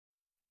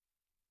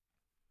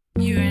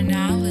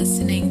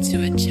listening to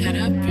a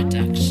Cheddar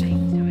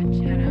production.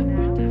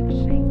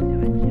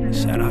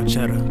 Shout out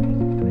Cheddar.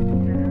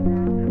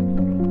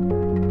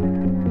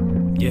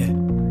 Yeah.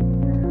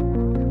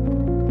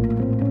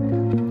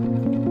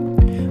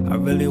 I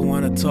really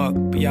wanna talk,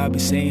 but y'all be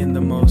saying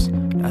the most.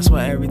 That's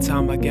why every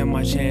time I get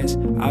my chance,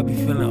 I be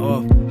feeling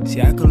off.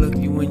 See, I could look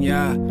you in your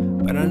eye,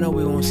 but I know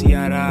we won't see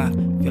eye to eye.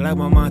 Feel like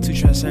my mind too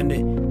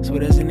transcendent, so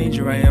there's an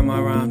angel right in my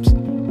rhymes.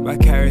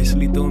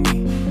 Vicariously through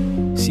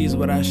me, sees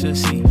what I should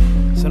see.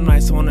 Some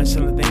nights I wanna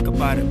chill and think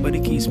about it, but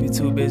it keeps me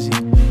too busy.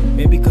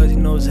 Maybe cause he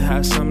knows I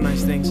have some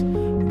nice things,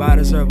 but I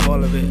deserve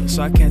all of it,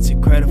 so I can't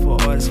take credit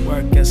for all this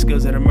work and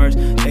skills that emerge.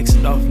 Takes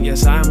it off,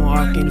 yes, I am an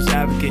archangel's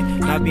advocate.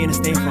 Not being a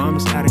stain for I'm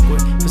just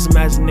adequate. This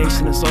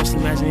imagination, a social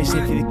imagination,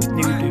 if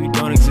you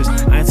don't exist.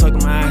 I ain't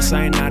talking my ass,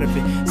 I ain't out of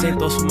it. Same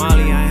thoughts from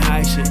Molly, I ain't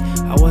high shit.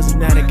 I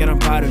wasn't at it, and I'm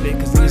proud of it,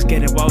 cause niggas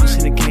get involved with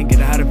shit and can't get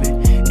out of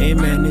it.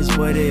 Amen is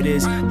what it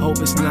is, hope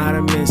it's not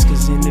a miss,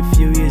 cause in a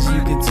few years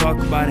you can talk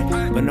about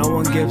it, but no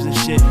one gives a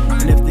shit.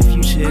 And if the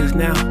future is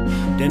now,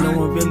 then no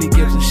one really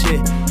gives a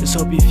shit. Just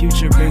hope your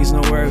future brings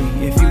no worry.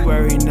 If you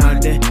worry now,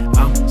 then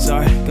I'm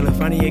sorry. Gonna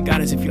find your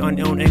guidance if you're on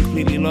your own and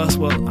completely lost.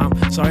 Well,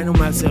 I'm sorry, no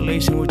matter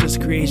elation with just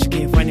creation,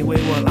 can't find your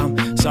way. Well,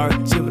 I'm sorry.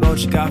 See what all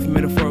you got from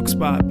metaphorical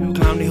spot. People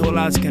climb their whole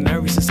lives, can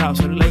never resist out.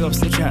 So the leg up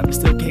still trapped, but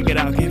still can't get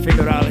out. Can't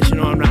figure it out, let you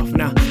know I'm not for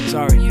now.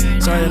 Sorry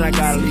that I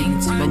gotta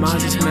leave. My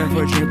mind's just meant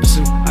for a dream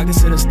pursuit. I can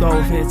sit and stall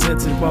with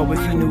intent to the ball. If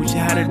you knew what you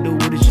had to do,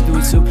 what did you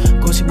do too?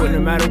 Of course you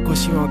wouldn't matter, of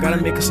course you don't.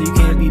 Gotta make it so you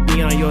can't be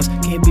beyond yours.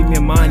 Can't be me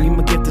in mine, you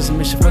might get this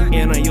mission. Fuck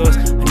again on yours.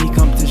 I need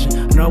competition.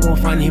 I know I won't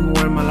find him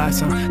one in my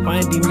lifetime.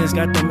 Finding demons,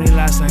 got that many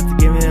last night.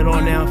 Giving it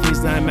all now, face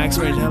down, max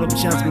range. Hell of a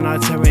chance, but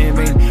not terror in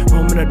vain.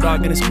 Roaming the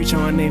dark and the screech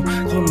on my name.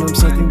 Calling them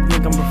something,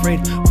 think I'm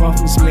afraid. Far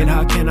from this made,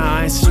 how can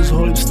I answer? Just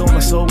holy stone my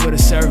soul with a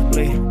seraph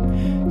blade.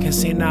 Can't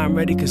say now I'm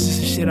ready, cause this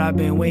is shit I've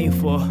been waiting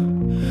for.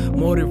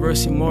 Mortal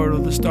versus immortal,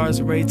 the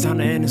stars are ready, time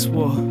to end this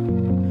war.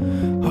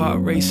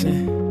 Heart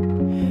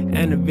racing,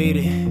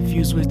 animated,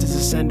 fused with this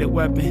ascended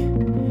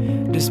weapon.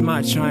 This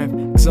my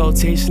triumph,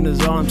 exaltation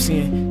is all I'm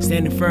seeing.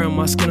 Standing firm,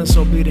 my skin is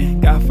so bleeding.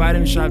 Got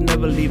fighting, strive,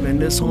 never leaving.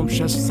 This home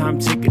stressful time,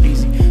 take it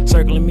easy.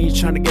 Circling me,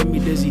 trying to get me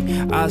dizzy.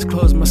 Eyes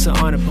closed, my sit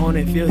on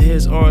opponent. Feel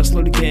his aura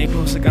slowly getting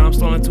closer. God, I'm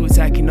stalling to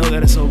attack, you know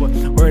that it's over.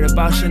 Worried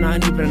about shit,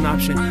 not even an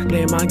option.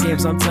 Playing my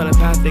games, I'm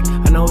telepathic.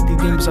 I know what these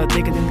demons are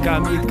thinking, they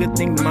got me a good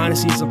thing, the mind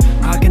sees them.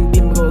 How can a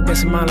demon go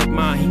against a mind like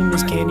mine?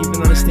 Humans can't even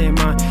understand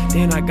mine.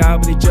 They not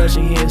God, but they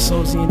judging here.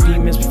 Souls seeing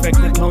demons,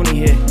 perfecting cloning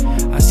here.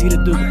 I see the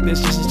dude with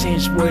this, just a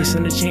change voice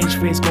and a change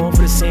face. Going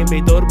for the same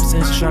bait, though the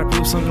potential try to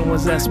prove something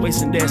one's ass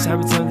wasting theirs.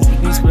 Having time to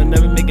release, but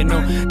never make it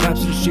known.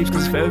 Cops to the streets,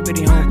 cause for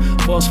everybody home.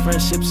 False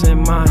friendships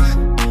and minds,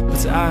 but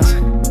to eyes,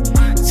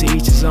 to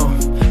each his own.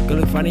 Good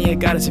luck finding your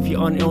guidance if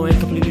you're on your own and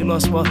completely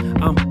lost. Well,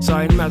 I'm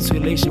sorry, no matter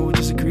relation, which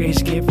is a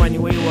creation, can't find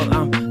your way. Well,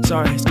 I'm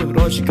sorry, it's good with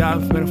all you got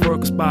from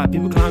metaphorical spot.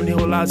 People climb their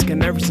whole lives, can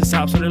never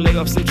stop. So their leg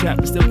off, still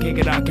trapped, but still can't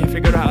get out. Can't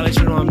figure it out, I'll let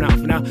you know I'm not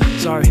for now.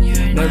 Sorry,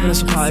 never been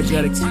so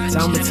apologetic.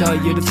 Time to tell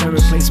you the term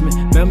replacement.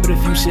 Remember the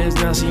future is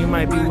now, so you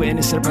might be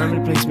witness to the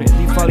permanent placement.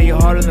 You follow your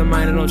heart and the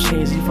mind and no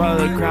change. You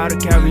follow the crowd to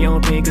carry your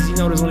own pain, cause you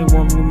know there's only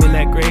one room in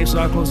that grave. So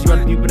I close you out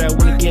to people that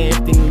wouldn't care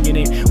if they knew your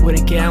name.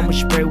 Wouldn't care how much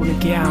you pray,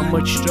 wouldn't care how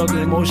much you struggle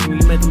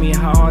emotionally, mentally, and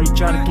how hard you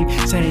try to keep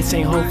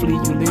saying hopefully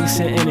you leave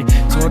sin in it.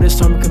 So all this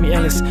time it could be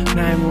endless, but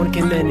not everyone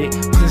can end it.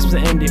 But this was the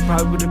end, it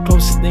probably the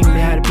closest thing they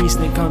had a peace,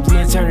 and it comes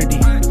to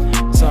eternity.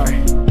 Sorry,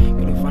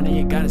 you look finding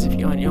your guidance if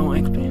you're on your own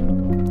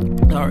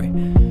ankle. Sorry.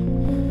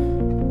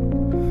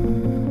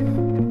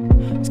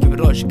 Let's give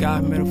it all you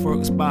got,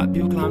 metaphorical spot.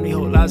 People climb their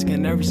whole lives,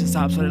 can never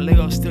stop. So the leg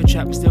off, still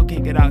trapped, but still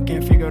can't get out.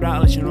 Can't figure it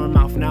out, let you know I'm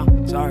out for now.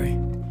 Sorry.